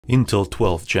Intel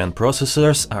 12th Gen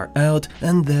processors are out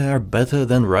and they are better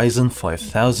than Ryzen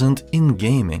 5000 in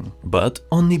gaming, but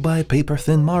only by a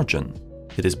paper-thin margin.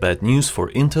 It is bad news for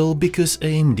Intel because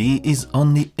AMD is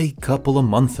only a couple of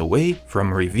months away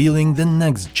from revealing the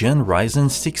next-gen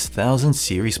Ryzen 6000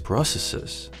 series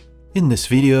processors. In this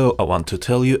video, I want to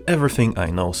tell you everything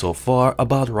I know so far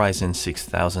about Ryzen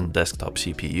 6000 desktop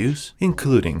CPUs,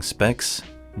 including specs,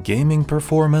 gaming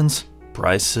performance,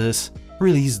 prices,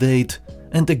 release date,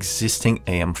 and existing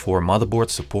AM4 motherboard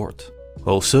support.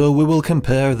 Also, we will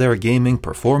compare their gaming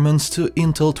performance to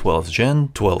Intel 12th Gen,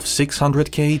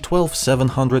 12600K,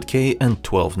 12700K and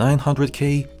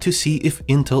 12900K to see if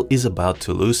Intel is about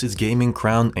to lose its gaming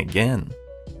crown again.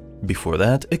 Before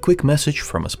that, a quick message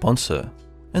from a sponsor.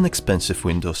 An expensive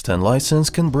Windows 10 license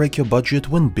can break your budget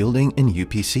when building a new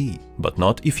PC, but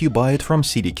not if you buy it from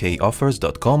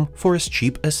cdkoffers.com for as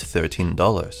cheap as $13.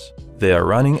 They are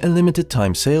running a limited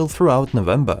time sale throughout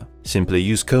November. Simply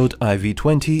use code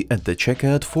IV20 at the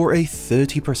checkout for a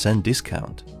 30%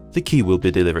 discount. The key will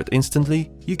be delivered instantly,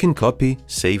 you can copy,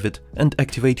 save it and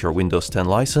activate your Windows 10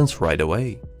 license right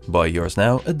away. Buy yours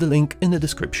now at the link in the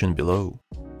description below.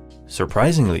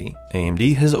 Surprisingly,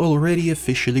 AMD has already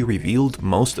officially revealed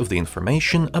most of the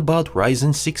information about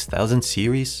Ryzen 6000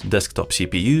 series desktop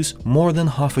CPUs more than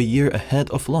half a year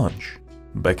ahead of launch.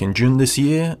 Back in June this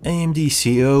year, AMD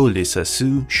CEO Lisa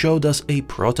Su showed us a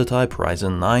prototype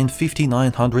Ryzen 9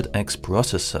 5900X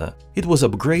processor. It was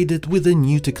upgraded with a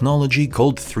new technology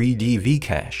called 3D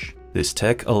V-Cache. This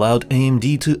tech allowed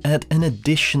AMD to add an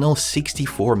additional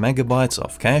 64 MB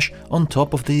of cache on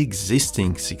top of the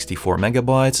existing 64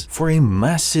 MB for a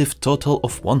massive total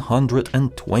of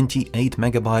 128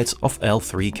 MB of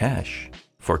L3 cache.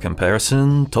 For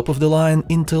comparison, top-of-the-line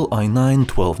Intel i9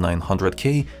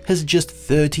 12900K has just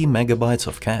 30 MB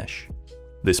of cache.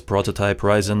 This prototype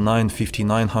Ryzen 9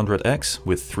 5900X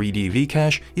with 3D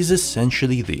V-Cache is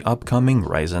essentially the upcoming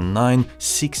Ryzen 9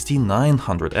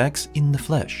 6900X in the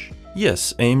flesh.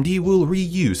 Yes, AMD will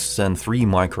reuse Zen 3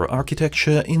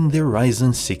 microarchitecture in the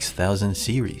Ryzen 6000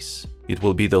 series. It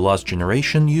will be the last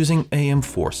generation using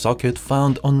AM4 socket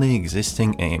found on the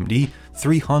existing AMD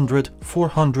 300,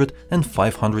 400 and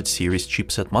 500 series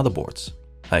chipset motherboards.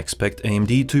 I expect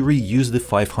AMD to reuse the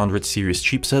 500 series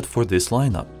chipset for this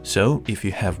lineup, so if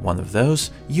you have one of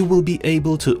those, you will be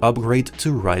able to upgrade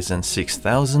to Ryzen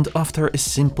 6000 after a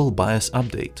simple BIOS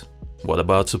update. What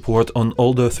about support on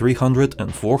older 300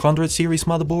 and 400 series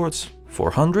motherboards?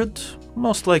 400?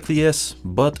 Most likely yes,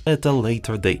 but at a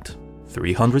later date.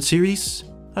 300 series?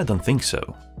 I don't think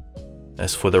so.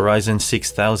 As for the Ryzen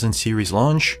 6000 series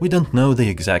launch, we don't know the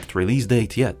exact release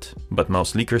date yet, but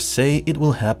most leakers say it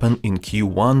will happen in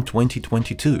Q1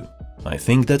 2022. I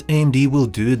think that AMD will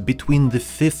do it between the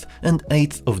 5th and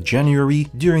 8th of January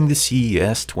during the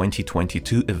CES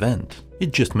 2022 event.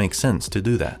 It just makes sense to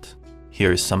do that.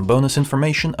 Here is some bonus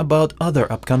information about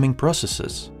other upcoming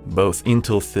processors. Both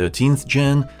Intel 13th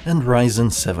Gen and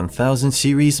Ryzen 7000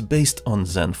 series based on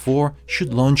Zen 4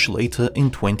 should launch later in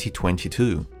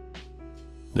 2022.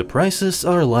 The prices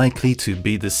are likely to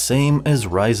be the same as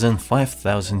Ryzen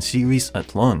 5000 series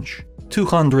at launch.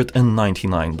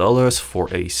 $299 for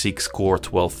a 6-core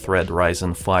 12-thread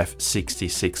Ryzen 5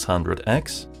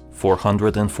 6600X,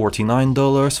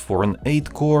 $449 for an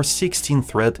 8-core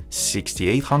 16-thread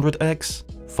 6800X,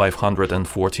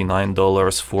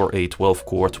 $549 for a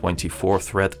 12-core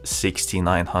 24-thread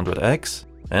 6900X,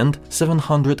 and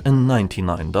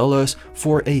 $799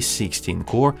 for a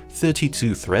 16-core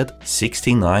 32-thread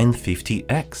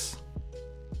 6950X.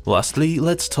 Lastly,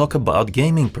 let's talk about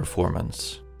gaming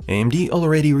performance. AMD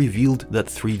already revealed that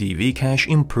 3D V-Cache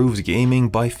improves gaming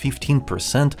by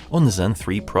 15% on Zen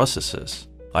 3 processors.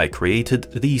 I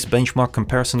created these benchmark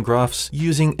comparison graphs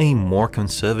using a more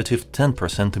conservative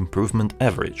 10% improvement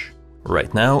average.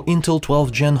 Right now, Intel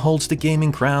 12th Gen holds the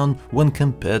gaming crown when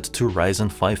compared to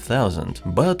Ryzen 5000,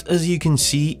 but as you can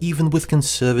see, even with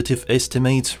conservative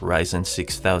estimates, Ryzen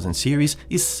 6000 series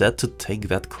is set to take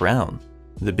that crown.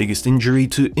 The biggest injury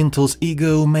to Intel's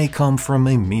ego may come from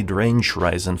a mid-range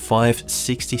Ryzen 5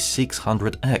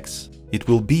 6600X. It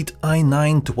will beat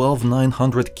i9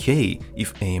 12900K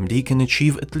if AMD can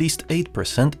achieve at least 8%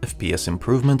 FPS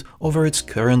improvement over its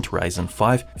current Ryzen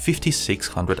 5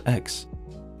 5600X.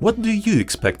 What do you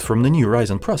expect from the new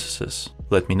Ryzen processors?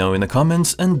 Let me know in the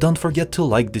comments and don't forget to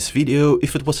like this video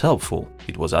if it was helpful.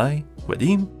 It was I,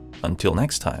 Vadim. Until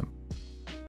next time.